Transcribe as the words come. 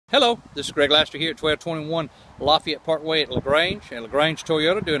Hello, this is Greg Laster here at 1221 Lafayette Parkway at Lagrange and Lagrange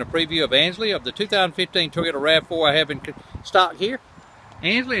Toyota, doing a preview of Anslee of the 2015 Toyota RAV4 I have in stock here.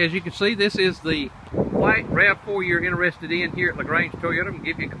 Anslee, as you can see, this is the white RAV4 you're interested in here at Lagrange Toyota. I'm going to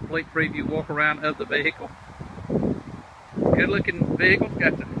give you a complete preview walk around of the vehicle. Good looking vehicle,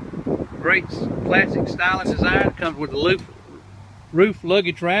 got the great classic style and design. It comes with the roof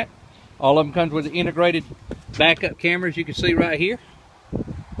luggage rack. All of them comes with the integrated backup cameras you can see right here.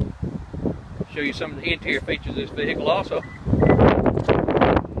 Show you some of the interior features of this vehicle also.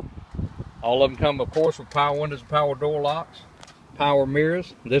 All of them come, of course, with power windows and power door locks, power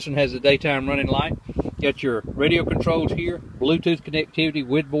mirrors. This one has a daytime running light. Got your radio controls here, Bluetooth connectivity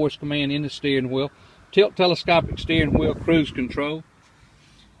with voice command in the steering wheel, tilt telescopic steering wheel, cruise control,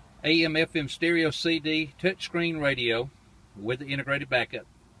 AM FM stereo CD, touchscreen radio with the integrated backup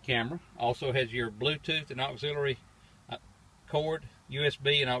camera. Also has your Bluetooth and auxiliary cord,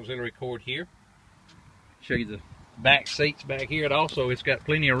 USB and auxiliary cord here. Show you the back seats back here. It's got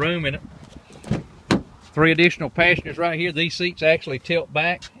plenty of room in it. 3 additional passengers right here. These seats actually tilt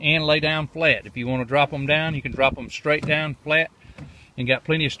back and lay down flat. If you want to drop them down, you can drop them straight down flat, and got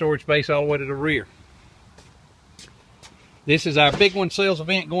plenty of storage space all the way to the rear. This is our big one sales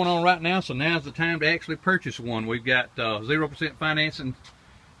event going on right now, so now's the time to actually purchase one. We've got 0% financing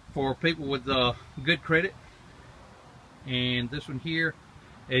for people with good credit. And this one here,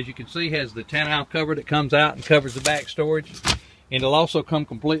 as you can see, has the tonneau cover that comes out and covers the back storage. And it'll also come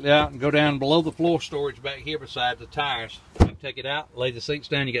completely out and go down below the floor storage back here beside the tires. You can take it out, lay the seats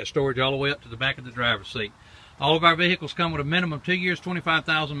down, you got storage all the way up to the back of the driver's seat. All of our vehicles come with a minimum of 2 years,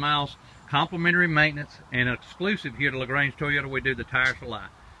 25,000 miles, complimentary maintenance, and exclusive here to Lagrange Toyota, we do the tires for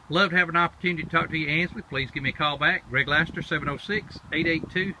life. Love to have an opportunity to talk to you, Anslee. Please give me a call back. Greg Laster,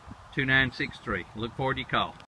 706-882-2963. Look forward to your call.